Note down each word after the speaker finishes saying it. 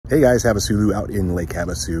Hey guys, HavasuLew out in Lake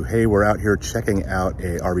Havasu. Hey, we're out here checking out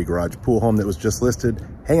a RV garage pool home that was just listed.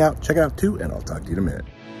 Hang out, check it out too, and I'll talk to you in a minute.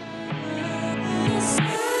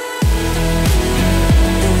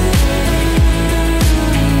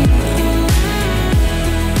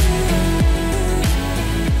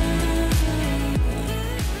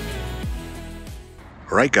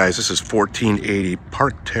 All right guys, this is 1480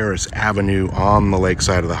 Park Terrace Avenue on the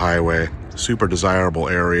lakeside of the highway. Super desirable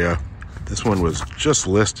area. This one was just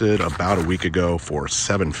listed about a week ago for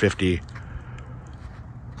 $750.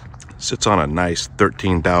 Sits on a nice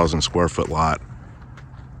 13,000 square foot lot.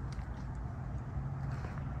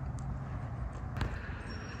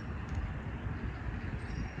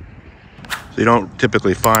 So you don't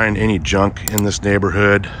typically find any junk in this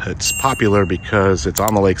neighborhood. It's popular because it's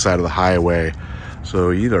on the lakeside of the highway.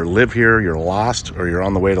 So you either live here, you're lost, or you're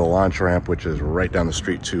on the way to the launch ramp, which is right down the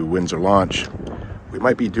street to Windsor Launch. We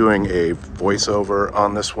might be doing a voiceover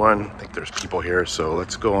on this one. I think there's people here, so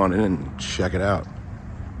let's go on in and check it out.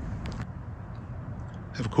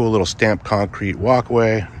 Have a cool little stamped concrete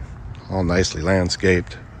walkway, all nicely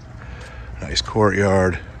landscaped. Nice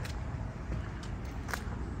courtyard.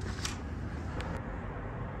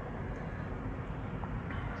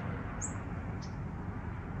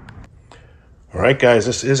 All right, guys,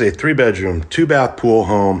 this is a 3-bedroom, 2-bath pool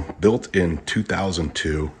home built in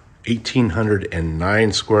 2002.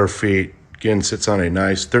 1,809 square feet. Again, sits on a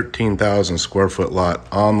nice 13,000 square foot lot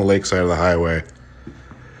on the lakeside of the highway.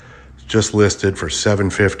 It's just listed for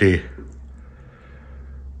 $750.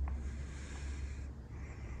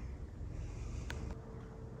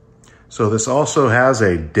 So this also has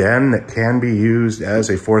a den that can be used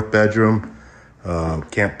as a 4th bedroom.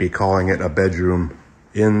 Can't be calling it a bedroom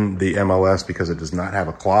in the MLS because it does not have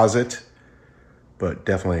a closet, but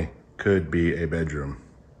definitely could be a bedroom.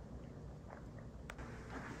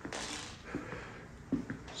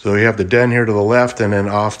 So you have the den here to the left, and then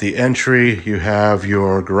off the entry, you have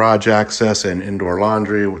your garage access and indoor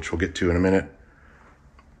laundry, which we'll get to in a minute.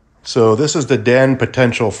 So this is the den,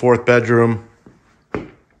 potential 4th bedroom.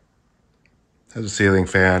 Has a ceiling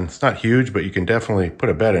fan. It's not huge, but you can definitely put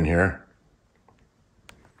a bed in here.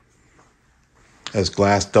 Has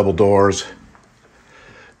glass double doors.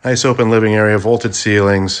 Nice open living area, vaulted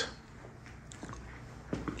ceilings.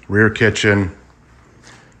 Rear kitchen.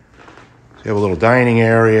 You have a little dining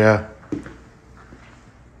area.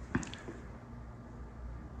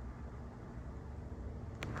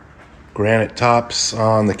 Granite tops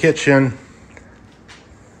on the kitchen.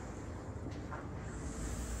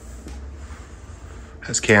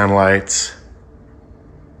 Has can lights.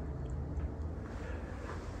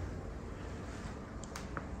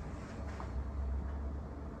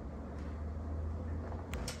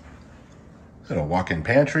 Is that a walk-in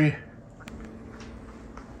pantry?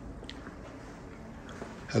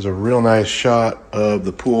 Has a real nice shot of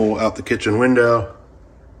the pool out the kitchen window.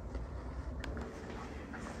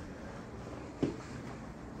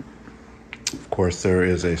 Of course, there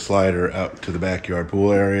is a slider out to the backyard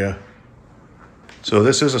pool area. So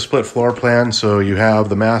this is a split floor plan. So you have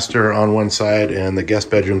the master on one side and the guest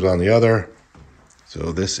bedrooms on the other.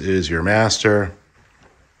 So this is your master.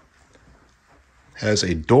 Has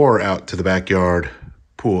a door out to the backyard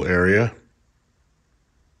pool area.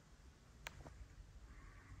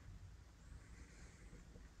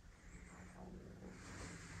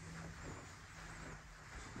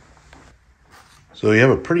 So you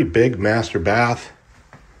have a pretty big master bath.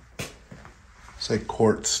 It's like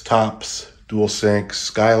quartz tops, dual sinks,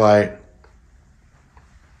 skylight,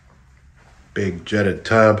 big jetted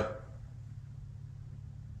tub.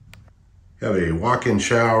 You have a walk-in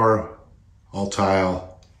shower, all tile.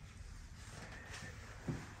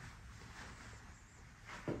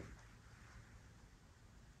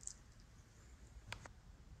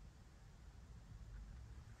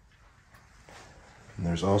 And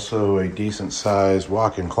there's also a decent sized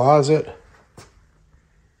walk-in closet.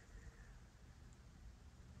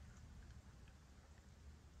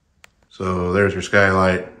 So there's your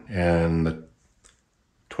skylight, and the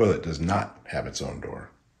toilet does not have its own door.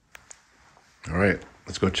 All right,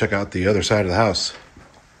 let's go check out the other side of the house.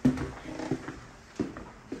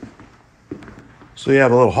 So you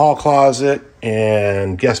have a little hall closet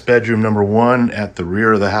and guest bedroom number 1 at the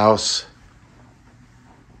rear of the house.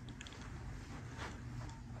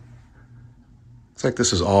 Looks like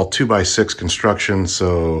this is all 2x6 construction,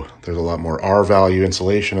 so there's a lot more R value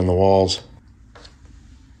insulation in the walls.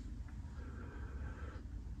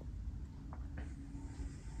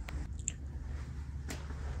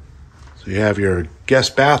 So you have your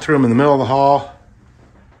guest bathroom in the middle of the hall.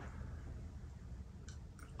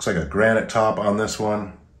 Looks like a granite top on this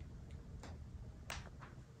one.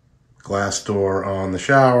 Glass door on the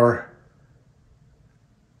shower.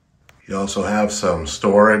 You also have some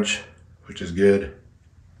storage, which is good.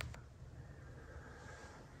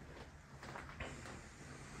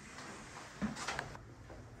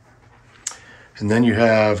 And then you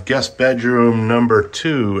have guest bedroom number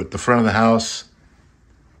 2 at the front of the house.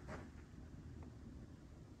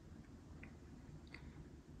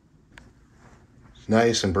 It's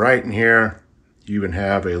nice and bright in here. You even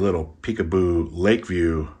have a little peekaboo lake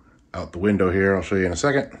view out the window here. I'll show you in a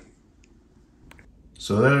second.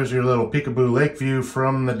 So there's your little peekaboo lake view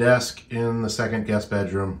from the desk in the second guest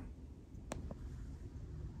bedroom.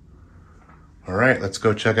 All right, let's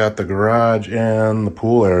go check out the garage and the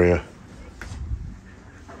pool area.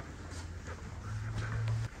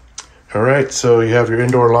 All right, so you have your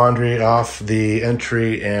indoor laundry off the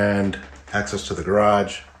entry and access to the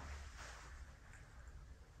garage.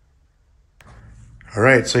 All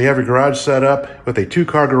right, so you have your garage set up with a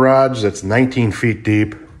 2-car garage that's 19 feet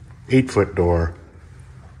deep, 8-foot door.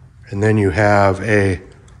 And then you have a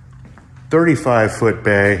 35-foot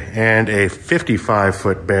bay and a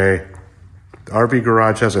 55-foot bay. The RV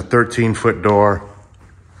garage has a 13-foot door.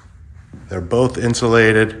 They're both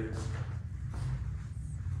insulated.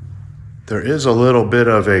 There is a little bit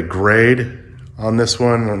of a grade on this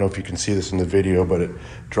one. I don't know if you can see this in the video, but it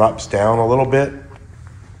drops down a little bit.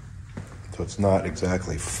 So it's not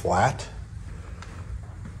exactly flat.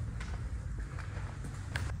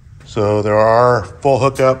 So there are full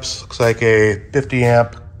hookups. Looks like a 50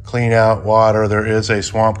 amp clean out water. There is a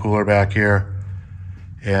swamp cooler back here.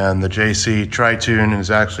 And the JC Tri-Tune is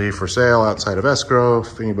actually for sale outside of escrow,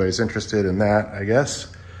 if anybody's interested in that, I guess.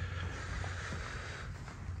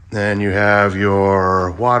 Then you have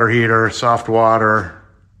your water heater, soft water,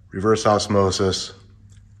 reverse osmosis,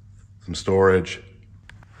 some storage.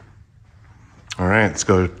 All right, let's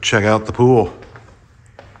go check out the pool.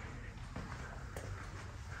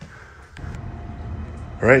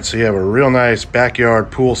 All right, so you have a real nice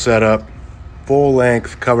backyard pool setup, full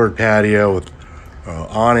length covered patio with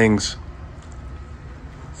awnings,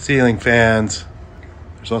 ceiling fans.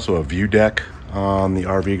 There's also a view deck on the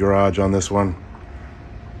RV garage on this one.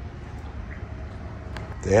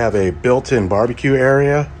 They have a built-in barbecue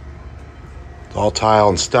area. It's all tile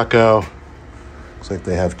and stucco. Looks like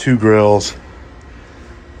they have 2 grills.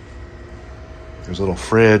 There's a little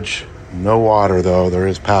fridge. No water though, there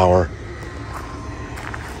is power.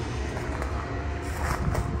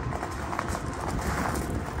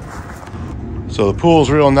 So the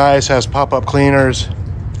pool's real nice, has pop-up cleaners.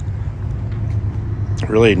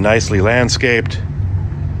 Really nicely landscaped.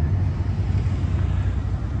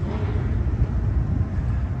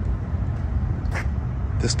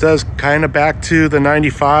 This does kind of back to the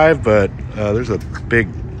 95, but there's a big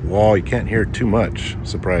wall. You can't hear too much,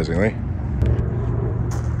 surprisingly.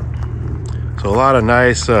 So a lot of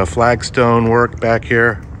nice flagstone work back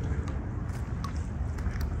here.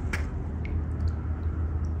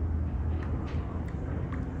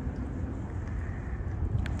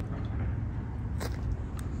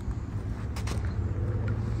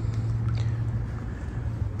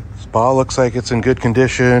 Spa looks like it's in good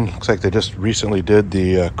condition. Looks like they just recently did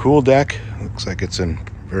the cool deck. Looks like it's in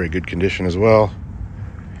very good condition as well.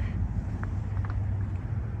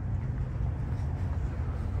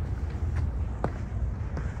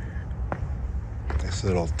 Nice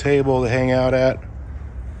little table to hang out at.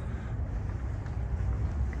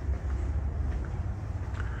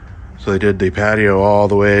 So they did the patio all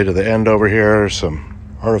the way to the end over here. Some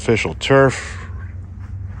artificial turf.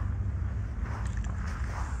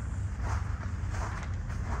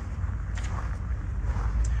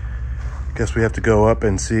 Guess we have to go up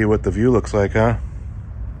and see what the view looks like, huh?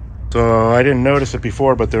 So I didn't notice it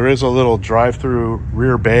before, but there is a little drive-through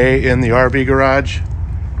rear bay in the RV garage.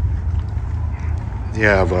 You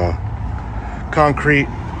have concrete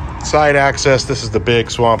side access. This is the big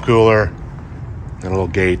swamp cooler and a little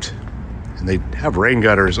gate. And they have rain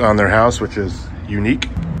gutters on their house, which is unique.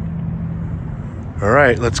 All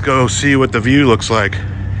right, let's go see what the view looks like.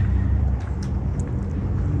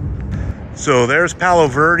 So there's Palo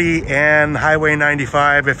Verde and Highway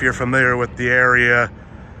 95 if you're familiar with the area.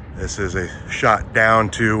 This is a shot down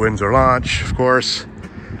to Windsor Launch, of course.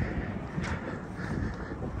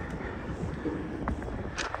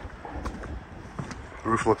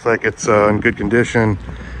 Roof looks like it's in good condition.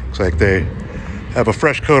 Looks like they have a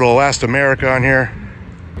fresh coat of elastomeric on here.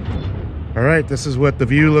 All right, this is what the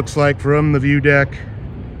view looks like from the view deck.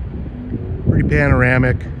 Pretty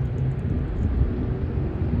panoramic.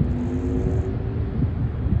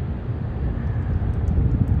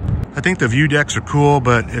 I think the view decks are cool,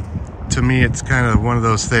 but to me, it's kind of one of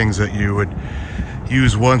those things that you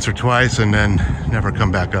use once or twice and then never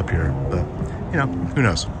come back up here. But, you know, who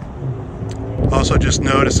knows? Also just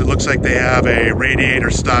noticed it looks like they have a radiator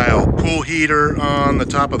style pool heater on the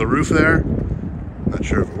top of the roof there. Not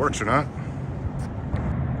sure if it works or not.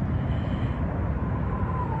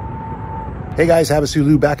 Hey guys,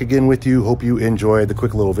 HavasuLew back again with you. Hope you enjoyed the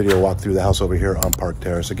quick little video walk through the house over here on Park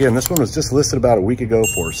Terrace. Again, this one was just listed about a week ago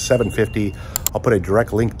for $750. I'll put a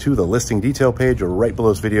direct link to the listing detail page right below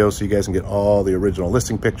this video so you guys can get all the original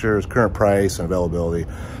listing pictures, current price, and availability.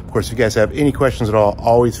 Of course, if you guys have any questions at all,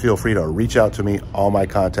 always feel free to reach out to me. All my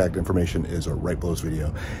contact information is right below this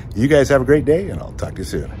video. You guys have a great day, and I'll talk to you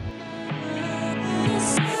soon.